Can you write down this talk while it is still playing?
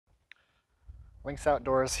Links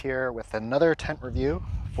Outdoors here with another tent review.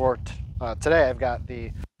 For today, I've got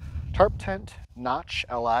the Tarptent Notch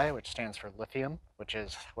LI, which stands for lithium, which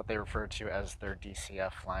is what they refer to as their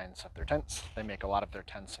DCF lines of their tents. They make a lot of their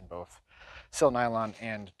tents in both sil nylon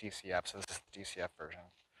and DCF, so this is the DCF version.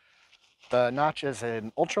 The Notch is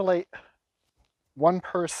an ultralight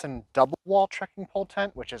one-person double wall trekking pole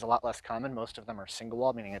tent, which is a lot less common. Most of them are single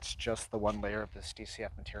wall, meaning it's just the one layer of this DCF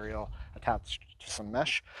material attached to some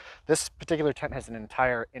mesh. This particular tent has an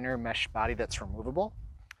entire inner mesh body that's removable,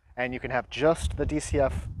 and you can have just the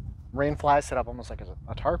DCF rain fly set up almost like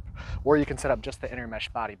a tarp, or you can set up just the inner mesh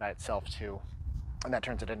body by itself too, and that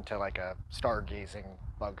turns it into like a stargazing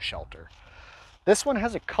bug shelter. This one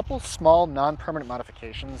has a couple small non-permanent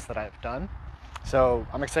modifications that I've done. So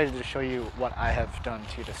I'm excited to show you what I have done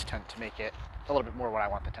to this tent to make it a little bit more what I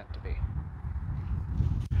want the tent to be.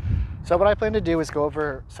 So what I plan to do is go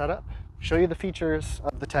over setup, show you the features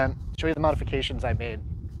of the tent, show you the modifications I made,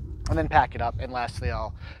 and then pack it up. And lastly,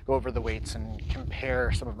 I'll go over the weights and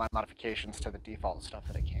compare some of my modifications to the default stuff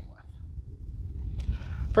that it came with.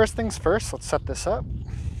 First things first, let's set this up.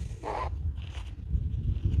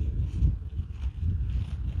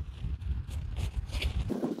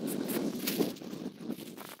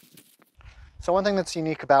 So one thing that's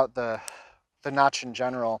unique about the Notch in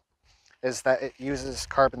general is that it uses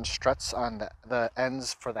carbon struts on the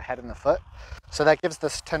ends for the head and the foot. So that gives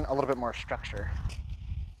this tent a little bit more structure.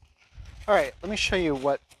 All right, let me show you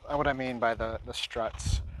what I mean by the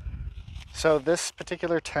struts. So this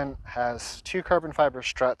particular tent has two carbon fiber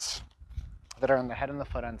struts that are on the head and the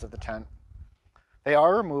foot ends of the tent. They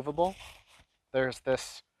are removable. There's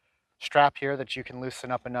this strap here that you can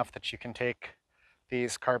loosen up enough that you can take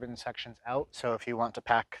these carbon sections out. So if you want to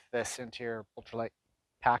pack this into your ultralight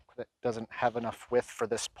pack that doesn't have enough width for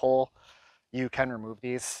this pole, you can remove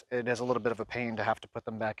these. It is a little bit of a pain to have to put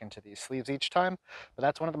them back into these sleeves each time, but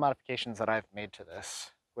that's one of the modifications that I've made to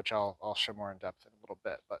this, which I'll show more in depth in a little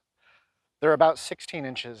bit. But they're about 16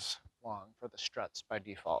 inches long for the struts by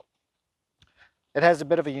default. It has a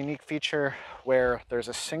bit of a unique feature where there's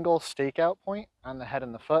a single stakeout point on the head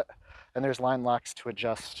and the foot, and there's line locks to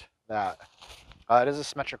adjust that. It is a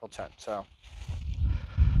symmetrical tent, so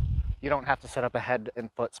you don't have to set up a head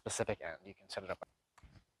and foot specific end. You can set it up.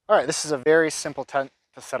 All right, this is a very simple tent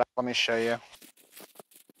to set up. Let me show you.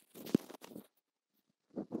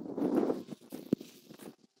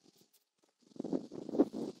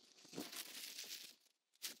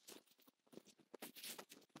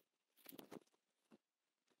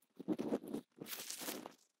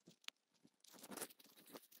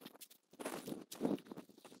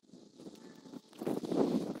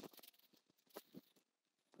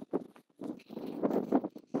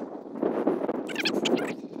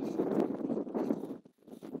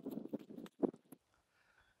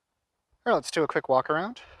 All right, let's do a quick walk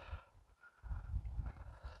around.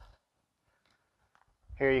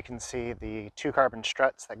 Here you can see the two carbon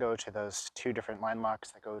struts that go to those two different line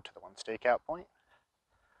locks that go to the one stakeout point.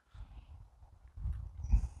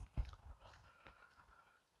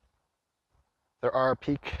 There are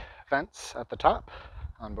peak vents at the top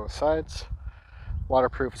on both sides,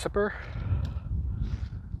 waterproof zipper,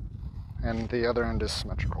 and the other end is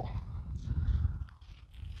symmetrical.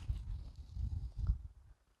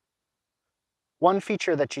 One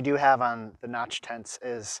feature that you do have on the Notch tents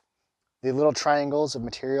is the little triangles of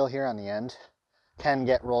material here on the end can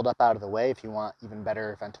get rolled up out of the way if you want even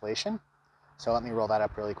better ventilation. So let me roll that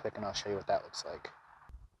up really quick and I'll show you what that looks like.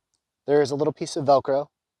 There's a little piece of Velcro.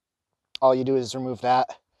 All you do is remove that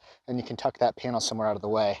and you can tuck that panel somewhere out of the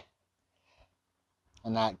way.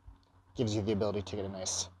 And that gives you the ability to get a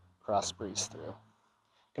nice cross breeze through.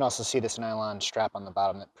 You can also see this nylon strap on the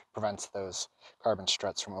bottom that prevents those carbon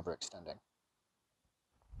struts from overextending.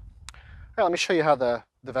 All right, let me show you how the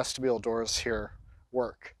vestibule doors here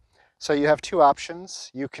work. So you have two options.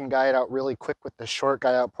 You can guy it out really quick with the short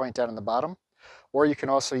guy out point down in the bottom, or you can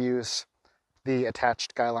also use the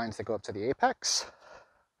attached guy lines that go up to the apex.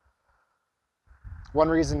 One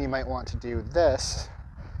reason you might want to do this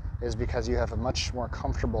is because you have a much more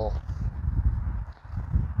comfortable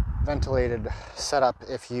ventilated setup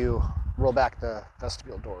if you roll back the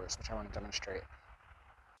vestibule doors, which I want to demonstrate.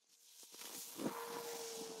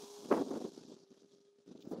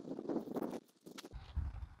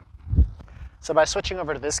 So by switching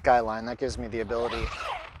over to this guy line, that gives me the ability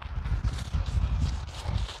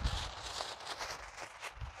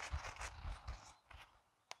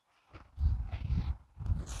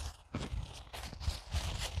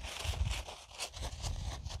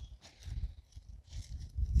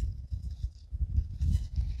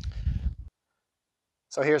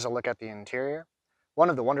So here's a look at the interior. One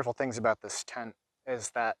of the wonderful things about this tent is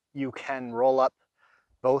that you can roll up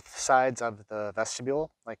both sides of the vestibule,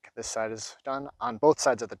 like this side is done, on both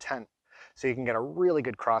sides of the tent. So you can get a really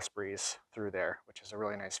good cross breeze through there, which is a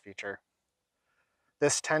really nice feature.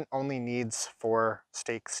 This tent only needs 4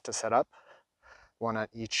 stakes to set up, 1 on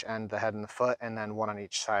each end, the head and the foot, and then 1 on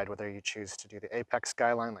each side, whether you choose to do the apex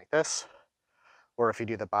skyline like this, or if you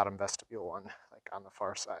do the bottom vestibule one, like on the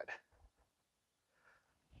far side.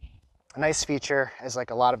 A nice feature is,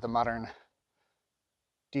 like a lot of the modern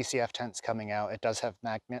DCF tents coming out, it does have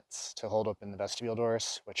magnets to hold open the vestibule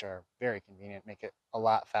doors, which are very convenient, make it a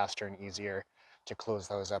lot faster and easier to close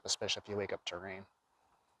those up, especially if you wake up to rain.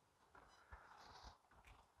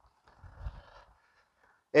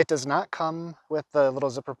 It does not come with the little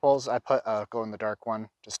zipper pulls. I put a glow-in-the-dark one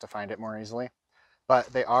just to find it more easily, but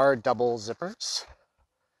they are double zippers,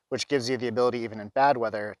 which gives you the ability, even in bad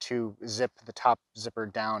weather, to zip the top zipper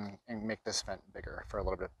down and make this vent bigger for a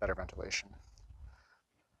little bit better ventilation.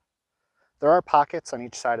 There are pockets on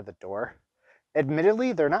each side of the door.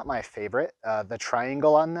 Admittedly, they're not my favorite. The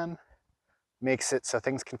triangle on them makes it so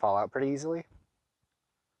things can fall out pretty easily.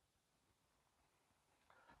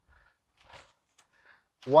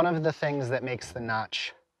 One of the things that makes the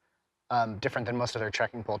Notch different than most other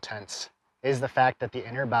trekking pole tents is the fact that the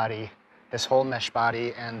inner body, this whole mesh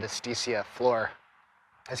body and this DCF floor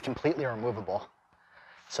is completely removable.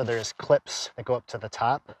 So there's clips that go up to the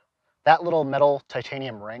top. That little metal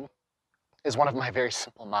titanium ring is one of my very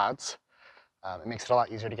simple mods. It makes it a lot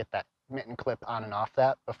easier to get that mitten clip on and off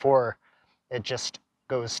that before it just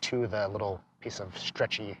goes to the little piece of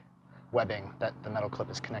stretchy webbing that the metal clip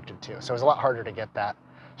is connected to. So it's a lot harder to get that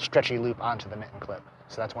stretchy loop onto the mitten clip.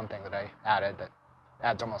 So that's one thing that I added that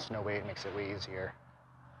adds almost no weight and makes it way easier.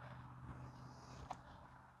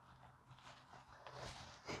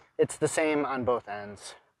 It's the same on both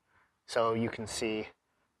ends. So you can see,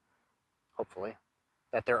 hopefully,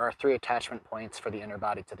 that there are 3 attachment points for the inner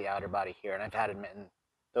body to the outer body here. And I've added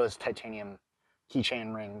those titanium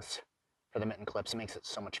keychain rings for the mitten clips. It makes it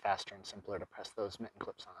so much faster and simpler to press those mitten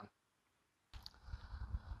clips on.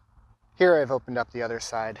 Here I've opened up the other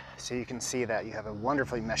side so you can see that you have a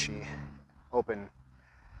wonderfully meshy open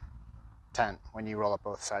tent when you roll up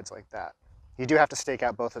both sides like that. You do have to stake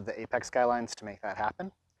out both of the apex skylines to make that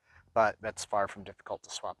happen, but that's far from difficult to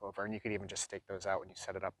swap over, and you could even just stake those out when you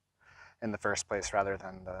set it up in the first place rather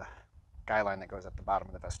than the guy line that goes at the bottom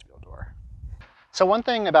of the vestibule door. So one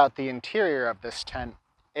thing about the interior of this tent,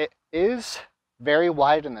 it is very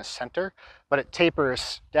wide in the center, but it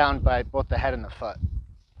tapers down by both the head and the foot.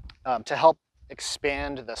 To help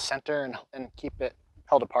expand the center and keep it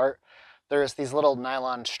held apart, there's these little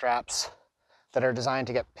nylon straps that are designed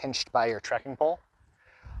to get pinched by your trekking pole.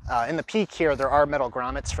 In the peak here, there are metal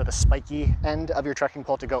grommets for the spiky end of your trekking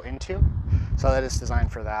pole to go into, so that is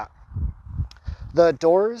designed for that. The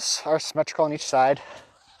doors are symmetrical on each side.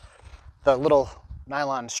 The little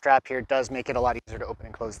nylon strap here does make it a lot easier to open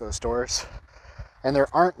and close those doors. And there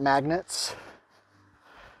aren't magnets.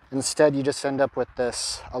 Instead, you just end up with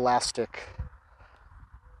this elastic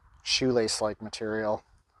shoelace-like material.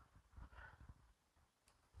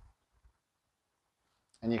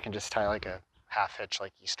 And you can just tie like a half hitch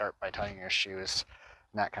like you start by tying your shoes,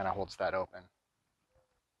 and that kind of holds that open.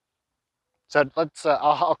 So let's,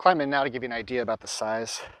 I'll climb in now to give you an idea about the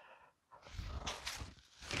size.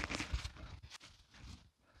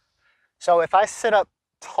 So if I sit up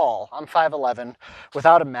tall, I'm 5'11",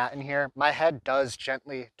 without a mat in here, my head does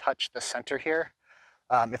gently touch the center here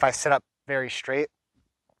if I sit up very straight.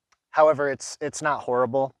 However, it's not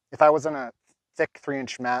horrible. If I was on a thick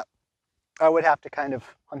 3-inch mat, I would have to kind of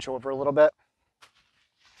hunch over a little bit.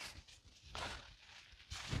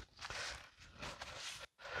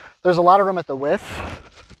 There's a lot of room at the width.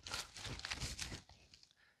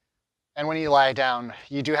 And when you lie down,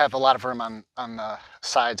 you do have a lot of room on the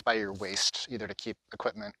sides by your waist, either to keep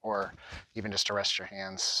equipment or even just to rest your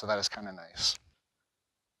hands. So that is kind of nice.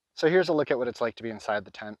 So here's a look at what it's like to be inside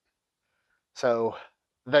the tent. So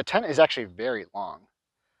the tent is actually very long.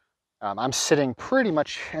 I'm sitting pretty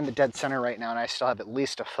much in the dead center right now, and I still have at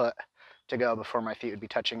least a foot to go before my feet would be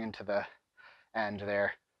touching into the end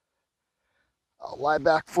there. I'll lie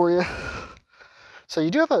back for you. So you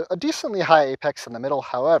do have a decently high apex in the middle.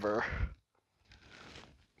 However,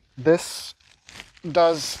 this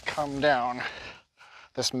does come down.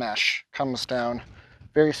 This mesh comes down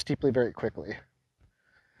very steeply, very quickly.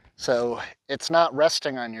 So it's not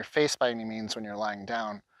resting on your face by any means when you're lying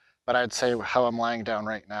down, but I'd say how I'm lying down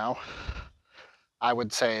right now, I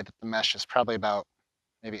would say that the mesh is probably about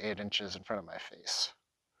maybe 8 inches in front of my face.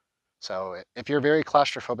 So if you're very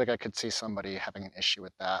claustrophobic, I could see somebody having an issue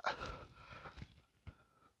with that.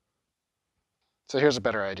 So here's a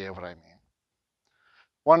better idea of what I mean.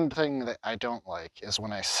 One thing that I don't like is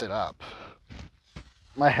when I sit up,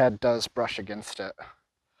 my head does brush against it.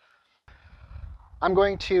 I'm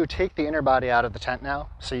going to take the inner body out of the tent now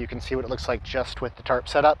so you can see what it looks like just with the tarp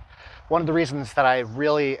setup. One of the reasons that I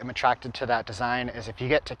really am attracted to that design is if you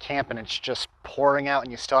get to camp and it's just pouring out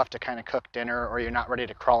and you still have to kind of cook dinner, or you're not ready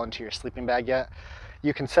to crawl into your sleeping bag yet,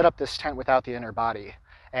 you can set up this tent without the inner body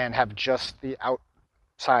and have just the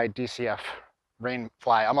outside DCF rain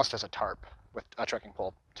fly almost as a tarp with a trekking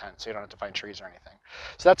pole tent, so you don't have to find trees or anything.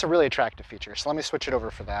 So that's a really attractive feature. So let me switch it over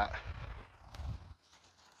for that.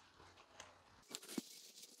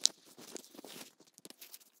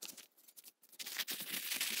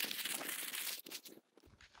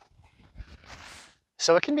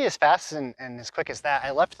 So it can be as fast and as quick as that. I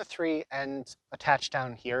left the 3 ends attached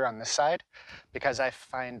down here on this side because I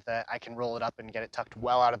find that I can roll it up and get it tucked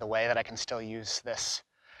well out of the way, that I can still use this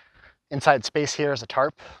inside space here as a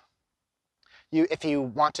tarp. If you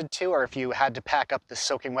wanted to, or if you had to pack up the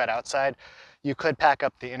soaking wet outside, you could pack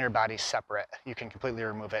up the inner body separate. You can completely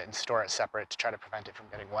remove it and store it separate to try to prevent it from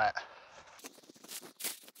getting wet.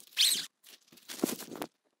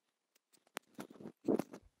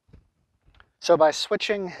 So by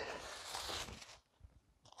switching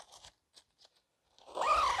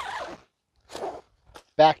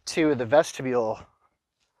back to the vestibule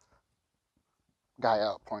guy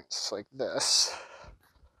out points like this,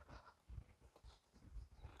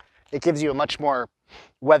 it gives you a much more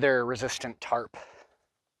weather resistant tarp.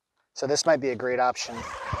 So this might be a great option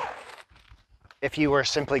if you were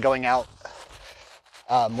simply going out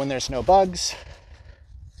when there's no bugs.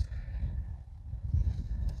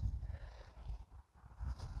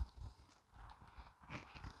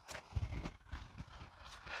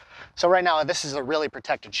 So right now, this is a really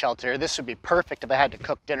protected shelter. This would be perfect if I had to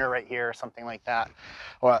cook dinner right here or something like that,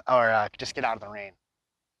 or just get out of the rain.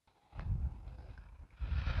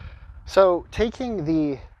 So taking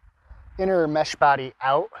the inner mesh body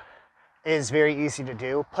out is very easy to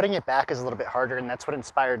do. Putting it back is a little bit harder, and that's what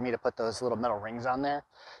inspired me to put those little metal rings on there.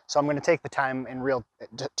 So I'm going to take the time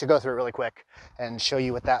to go through it really quick and show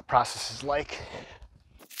you what that process is like.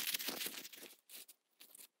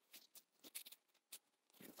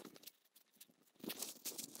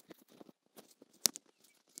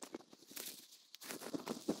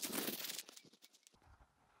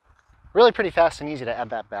 Really pretty fast and easy to add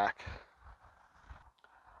that back.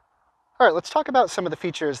 All right, let's talk about some of the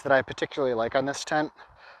features that I particularly like on this tent.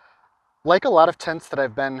 Like a lot of tents that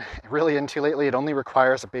I've been really into lately, it only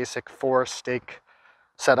requires a basic 4-stake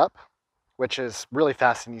setup, which is really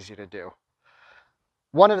fast and easy to do.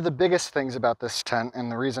 One of the biggest things about this tent,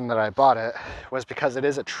 and the reason that I bought it, was because it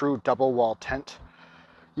is a true double wall tent.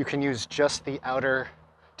 You can use just the outer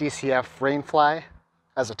DCF rainfly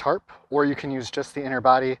as a tarp, or you can use just the inner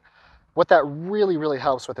body. What that really, really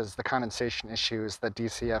helps with is the condensation issues that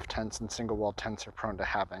DCF tents and single wall tents are prone to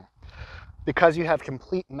having. Because you have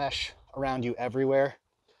complete mesh around you everywhere,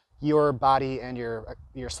 your body and your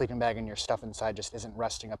sleeping bag and your stuff inside just isn't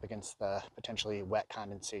resting up against the potentially wet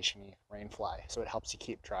condensation-y rainfly, so it helps you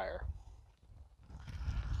keep drier.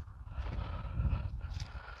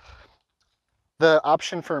 The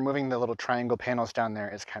option for removing the little triangle panels down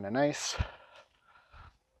there is kind of nice.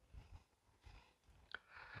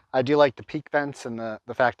 I do like the peak vents and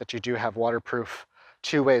the fact that you do have waterproof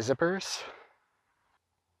 2-way zippers.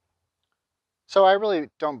 So I really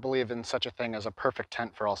don't believe in such a thing as a perfect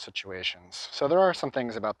tent for all situations. So there are some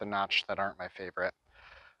things about the Notch that aren't my favorite.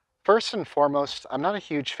 First and foremost, I'm not a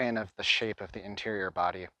huge fan of the shape of the interior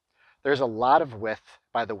body. There's a lot of width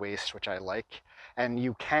by the waist, which I like, and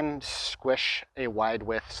you can squish a wide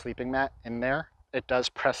width sleeping mat in there. It does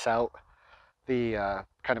press out the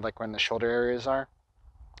kind of like when the shoulder areas are,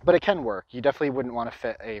 but it can work. You definitely wouldn't want to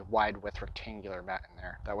fit a wide width rectangular mat in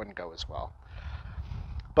there. That wouldn't go as well.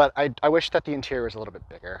 But I wish that the interior was a little bit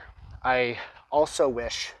bigger. I also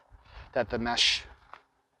wish that the mesh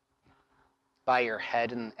by your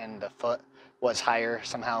head and the foot was higher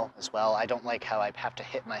somehow as well. I don't like how I have to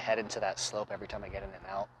hit my head into that slope every time I get in and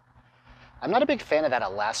out. I'm not a big fan of that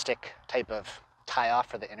elastic type of tie-off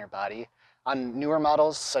for the inner body. On newer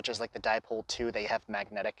models, such as like the Dipole 2, they have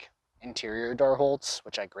magnetic interior door holds,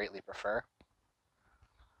 which I greatly prefer.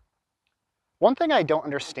 One thing I don't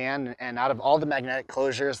understand, and out of all the magnetic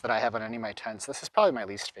closures that I have on any of my tents, this is probably my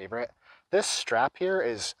least favorite. This strap here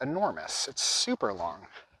is enormous. It's super long.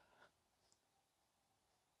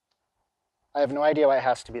 I have no idea why it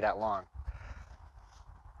has to be that long.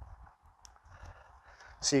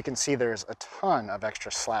 So you can see there's a ton of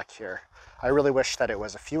extra slack here. I really wish that it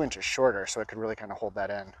was a few inches shorter so it could really kind of hold that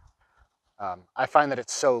in. I find that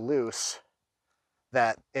it's so loose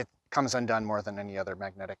that it comes undone more than any other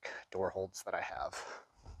magnetic door holds that I have.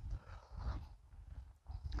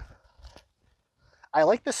 I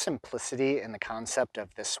like the simplicity and the concept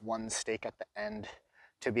of this one stake at the end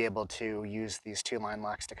to be able to use these two line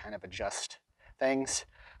locks to kind of adjust things.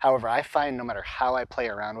 However, I find no matter how I play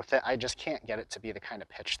around with it, I just can't get it to be the kind of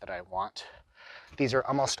pitch that I want. These are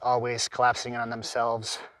almost always collapsing on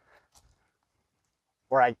themselves,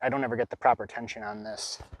 or I don't ever get the proper tension on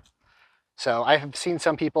this. So I have seen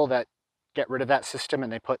some people that get rid of that system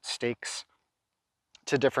and they put stakes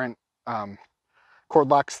to different cord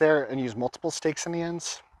locks there and use multiple stakes in the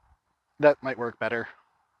ends. That might work better,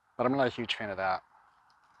 but I'm not a huge fan of that.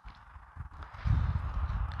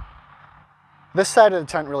 This side of the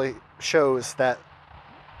tent really shows that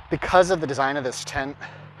because of the design of this tent,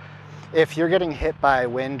 if you're getting hit by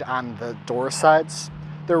wind on the door sides,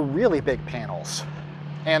 they're really big panels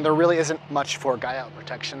and there really isn't much for guy out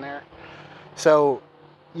protection there. So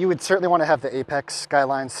you would certainly want to have the apex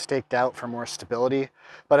skylines staked out for more stability.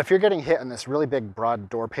 But if you're getting hit on this really big broad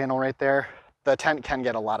door panel right there, the tent can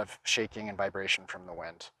get a lot of shaking and vibration from the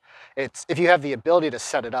wind. If you have the ability to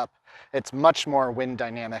set it up, it's much more wind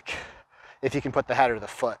dynamic if you can put the head or the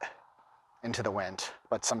foot into the wind,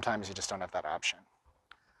 but sometimes you just don't have that option.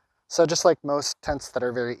 So just like most tents that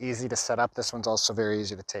are very easy to set up, this one's also very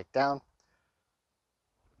easy to take down.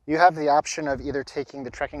 You have the option of either taking the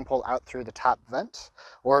trekking pole out through the top vent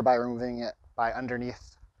or by removing it by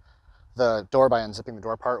underneath the door by unzipping the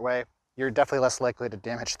door part way. You're definitely less likely to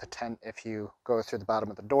damage the tent if you go through the bottom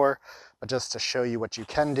of the door, but just to show you what you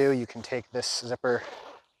can do, you can take this zipper,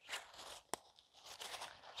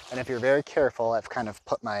 and if you're very careful, I've kind of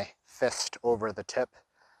put my fist over the tip,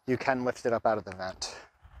 you can lift it up out of the vent.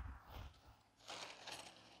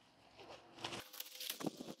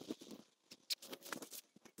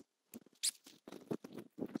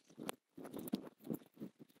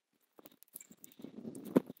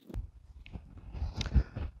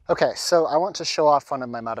 Okay, so I want to show off one of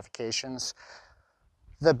my modifications.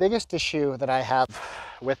 The biggest issue that I have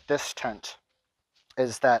with this tent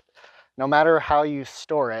is that no matter how you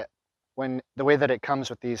store it, when the way that it comes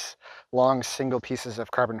with these long single pieces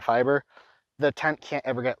of carbon fiber, the tent can't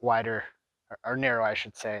ever get wider, or narrow I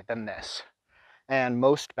should say, than this. And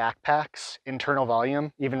most backpacks, internal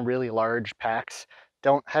volume, even really large packs,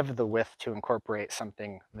 don't have the width to incorporate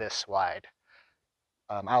something this wide.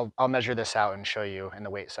 I'll measure this out and show you in the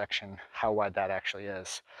weight section how wide that actually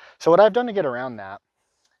is. So what I've done to get around that,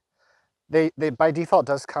 they by default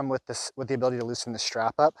does come with the ability to loosen the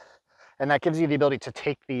strap up, and that gives you the ability to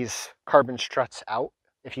take these carbon struts out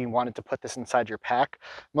if you wanted to put this inside your pack.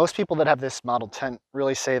 Most people that have this model tent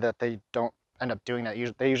really say that they don't end up doing that.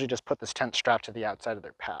 They usually just put this tent strap to the outside of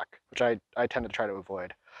their pack, which I tend to try to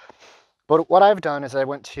avoid. But what I've done is I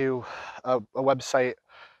went to a website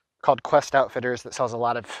called Quest Outfitters that sells a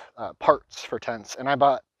lot of parts for tents, and I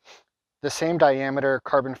bought the same diameter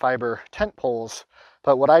carbon fiber tent poles,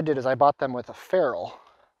 but what I did is I bought them with a ferrule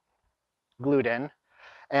glued in,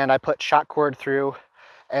 and I put shot cord through,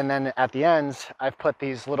 and then at the ends I've put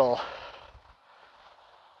these little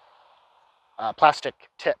plastic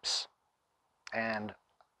tips, and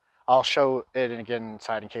I'll show it again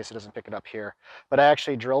inside in case it doesn't pick it up here, but I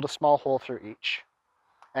actually drilled a small hole through each.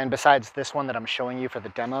 And besides this one that I'm showing you for the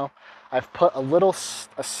demo, I've put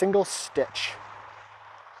a single stitch.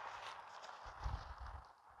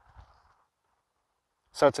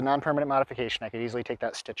 So it's a non-permanent modification. I could easily take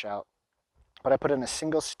that stitch out. But I put in a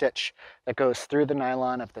single stitch that goes through the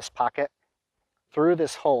nylon of this pocket, through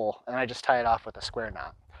this hole, and I just tie it off with a square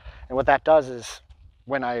knot. And what that does is,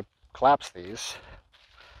 when I collapse these,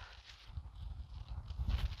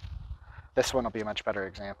 this one will be a much better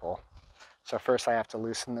example. So first I have to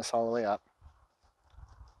loosen this all the way up.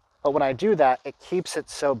 But when I do that, it keeps it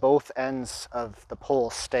so both ends of the pole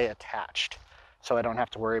stay attached. So I don't have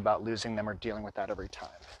to worry about losing them or dealing with that every time.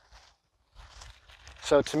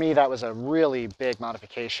 So to me, that was a really big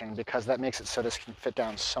modification because that makes it so this can fit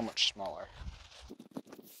down so much smaller.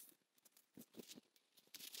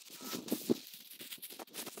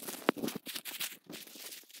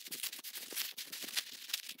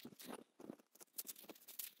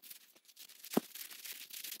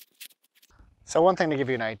 So one thing to give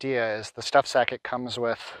you an idea is the stuff sack it comes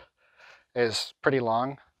with is pretty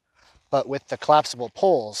long, but with the collapsible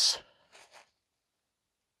poles,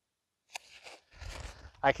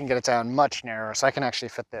 I can get it down much narrower, so I can actually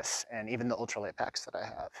fit this in even the ultralight packs that I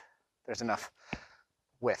have. There's enough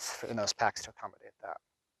width in those packs to accommodate that.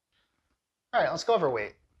 All right, let's go over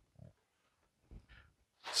weight.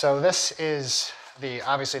 So this is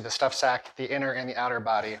obviously the stuff sack, the inner and the outer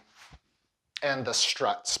body, and the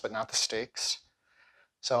struts, but not the stakes.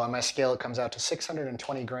 So on my scale, it comes out to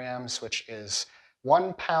 620 grams, which is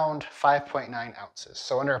 1 pound, 5.9 ounces.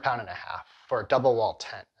 So under 1.5 pounds for a double wall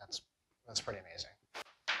tent. That's pretty amazing.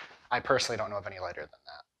 I personally don't know of any lighter than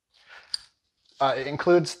that. It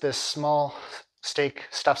includes this small stake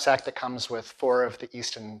stuff sack that comes with 4 of the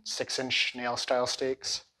Easton 6-inch nail style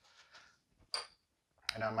stakes.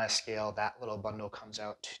 And on my scale, that little bundle comes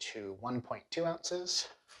out to 1.2 ounces.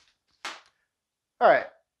 All right,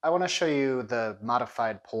 I want to show you the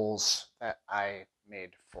modified poles that I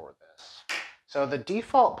made for this. So the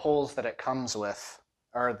default poles that it comes with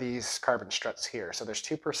are these carbon struts here. So there's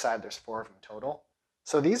 2 per side, there's 4 of them total.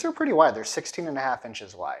 So these are pretty wide, they're 16.5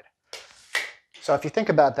 inches wide. So if you think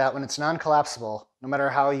about that, when it's non-collapsible, no matter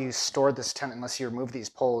how you store this tent, unless you remove these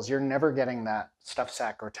poles, you're never getting that stuff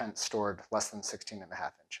sack or tent stored less than 16.5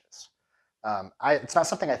 inches. It's not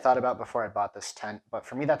something I thought about before I bought this tent, but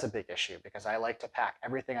for me that's a big issue because I like to pack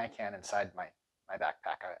everything I can inside my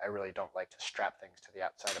backpack. I really don't like to strap things to the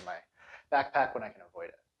outside of my backpack when I can avoid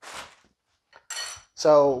it.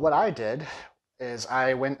 So what I did is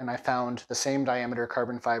I went and I found the same diameter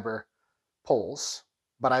carbon fiber poles,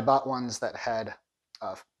 but I bought ones that had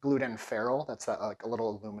glued in ferrule. That's that like a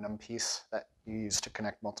little aluminum piece that you use to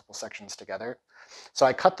connect multiple sections together. So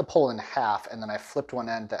I cut the pole in half and then I flipped one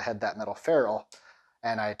end that had that metal ferrule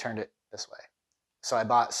and I turned it this way. So I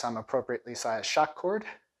bought some appropriately sized shock cord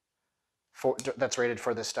that's rated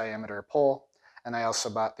for this diameter pole, and I also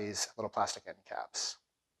bought these little plastic end caps.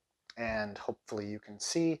 And hopefully you can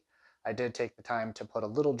see I did take the time to put a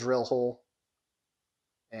little drill hole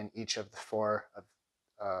in each of the 4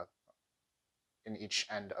 in each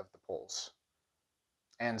end of the poles.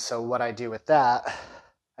 And so what I do with that,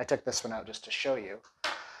 I took this one out just to show you.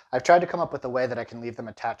 I've tried to come up with a way that I can leave them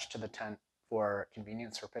attached to the tent for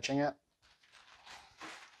convenience for pitching it.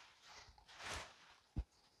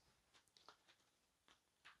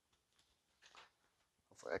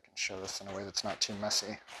 Hopefully I can show this in a way that's not too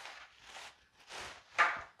messy.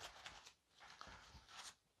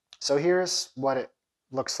 So here's what it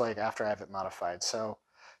looks like after I have it modified. So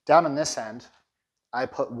down on this end, I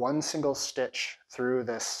put 1 single stitch through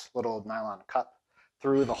this little nylon cup,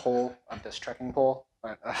 through the hole of this trekking pole,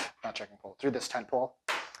 not trekking pole, through this tent pole,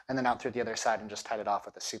 and then out through the other side and just tied it off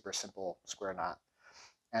with a super simple square knot.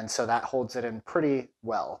 And so that holds it in pretty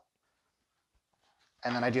well.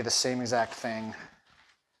 And then I do the same exact thing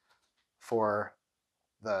for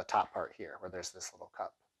the top part here, where there's this little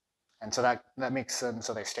cup. And so that makes them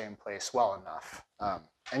so they stay in place well enough.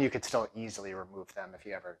 And you could still easily remove them if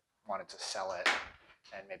you ever wanted to sell it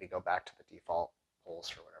and maybe go back to the default poles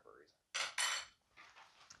for whatever reason.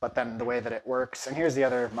 But then the way that it works, and here's the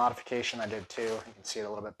other modification I did too, you can see it a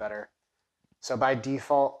little bit better. So by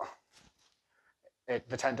default,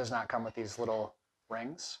 the tent does not come with these little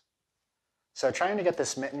rings. So trying to get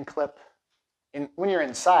this mitten clip, when you're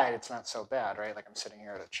inside, it's not so bad, right? Like I'm sitting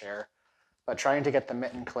here at a chair. But trying to get the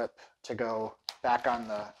mitten clip to go back on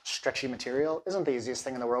the stretchy material isn't the easiest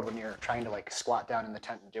thing in the world when you're trying to like squat down in the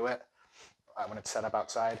tent and do it when it's set up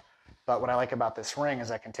outside. But what I like about this ring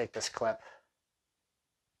is I can take this clip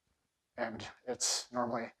and it's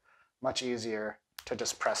normally much easier to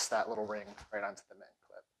just press that little ring right onto the mitten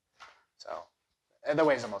clip. So, and that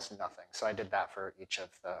weighs almost nothing. So I did that for each of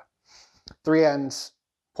the 3 ends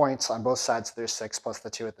points on both sides. There's 6 plus the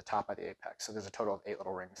 2 at the top of the apex. So there's a total of 8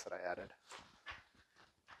 little rings that I added.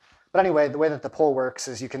 But anyway, the way that the pole works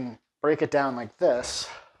is you can break it down like this.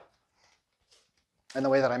 And the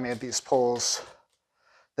way that I made these poles,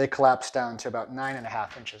 they collapse down to about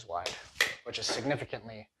 9.5 inches wide, which is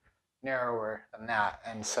significantly narrower than that.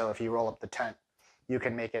 And so if you roll up the tent, you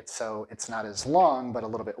can make it so it's not as long, but a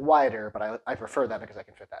little bit wider. But I prefer that because I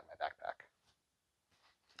can fit that in my backpack.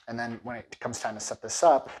 And then when it comes time to set this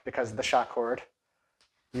up, because of the shock cord,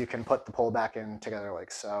 you can put the pole back in together like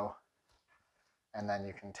so. And then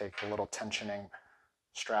you can take the little tensioning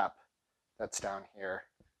strap that's down here,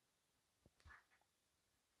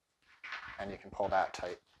 and you can pull that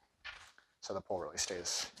tight so the pole really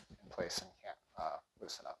stays in place and can't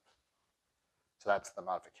loosen up. So that's the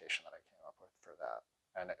modification that I came up with for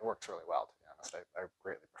that. And it works really well, to be honest. I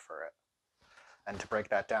greatly prefer it. And to break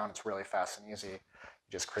that down, it's really fast and easy. You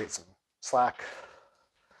just create some slack.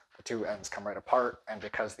 The 2 ends come right apart, and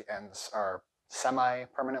because the ends are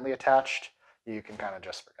semi-permanently attached, you can kind of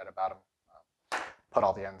just forget about them. Put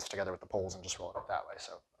all the ends together with the poles and just roll it up that way.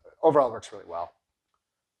 So overall, it works really well.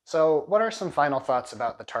 So what are some final thoughts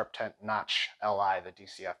about the Tarptent Notch LI, the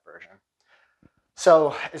DCF version?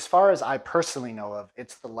 So as far as I personally know of,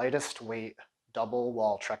 it's the lightest weight double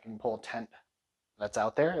wall trekking pole tent that's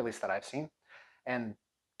out there, at least that I've seen. And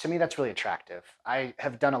to me, that's really attractive. I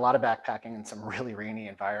have done a lot of backpacking in some really rainy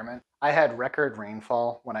environments. I had record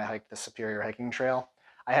rainfall when I hiked the Superior Hiking Trail.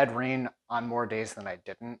 I had rain on more days than I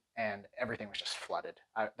didn't, and everything was just flooded.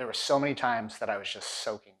 There were so many times that I was just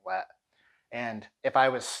soaking wet. And if I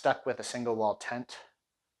was stuck with a single wall tent,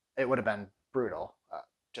 it would have been brutal.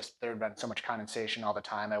 Just there had been so much condensation all the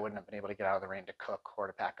time, I wouldn't have been able to get out of the rain to cook or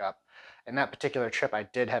to pack up. And that particular trip, I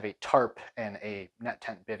did have a tarp and a net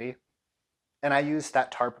tent bivy, and I used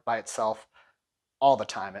that tarp by itself all the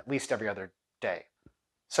time, at least every other day.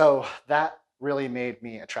 So that really made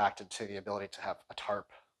me attracted to the ability to have a tarp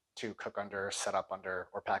to cook under, set up under,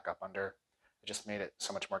 or pack up under. It just made it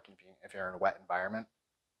so much more convenient if you're in a wet environment.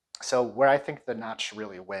 So where I think the Notch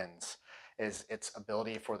really wins is its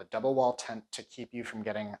ability for the double wall tent to keep you from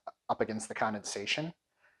getting up against the condensation,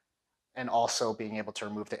 and also being able to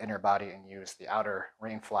remove the inner body and use the outer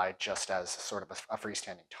rainfly just as sort of a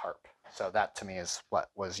freestanding tarp. So that to me is what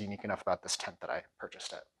was unique enough about this tent that I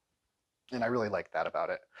purchased it. And I really like that about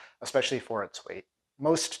it, especially for its weight.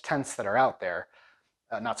 Most tents that are out there,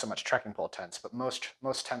 not so much trekking pole tents, but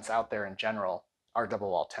most tents out there in general are double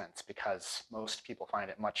wall tents because most people find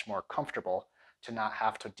it much more comfortable to not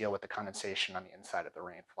have to deal with the condensation on the inside of the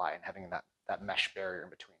rainfly and having that mesh barrier in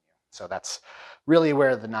between you. So that's really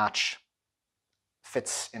where the Notch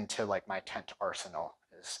fits into like my tent arsenal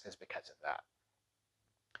is because of that.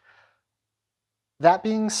 That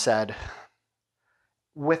being said,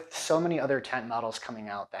 with so many other tent models coming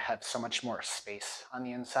out that have so much more space on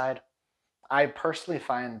the inside, I personally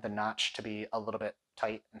find the Notch to be a little bit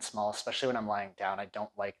tight and small, especially when I'm lying down. I don't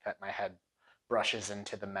like that my head brushes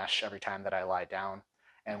into the mesh every time that I lie down.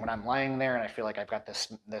 And when I'm lying there and I feel like I've got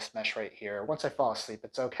this mesh right here, once I fall asleep,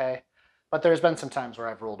 it's okay. But there's been some times where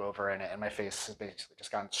I've rolled over in it and my face has basically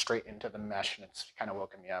just gone straight into the mesh and it's kind of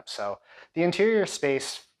woken me up. So the interior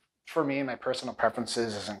space for me, my personal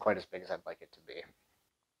preferences, isn't quite as big as I'd like it to be.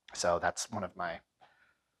 So that's one of my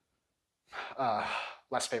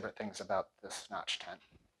less favorite things about this Notch tent.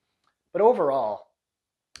 But overall,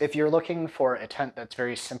 if you're looking for a tent that's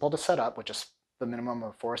very simple to set up with just the minimum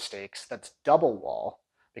of 4 stakes, that's double wall,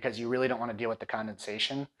 because you really don't want to deal with the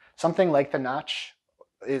condensation, something like the Notch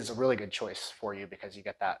is a really good choice for you because you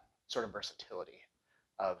get that sort of versatility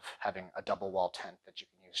of having a double wall tent that you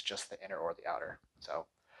can use just the inner or the outer. So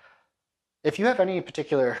if you have any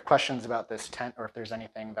particular questions about this tent, or if there's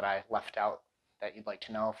anything that I left out that you'd like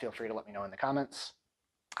to know, feel free to let me know in the comments.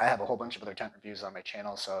 I have a whole bunch of other tent reviews on my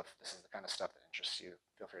channel, so if this is the kind of stuff that interests you,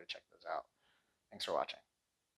 feel free to check those out. Thanks for watching.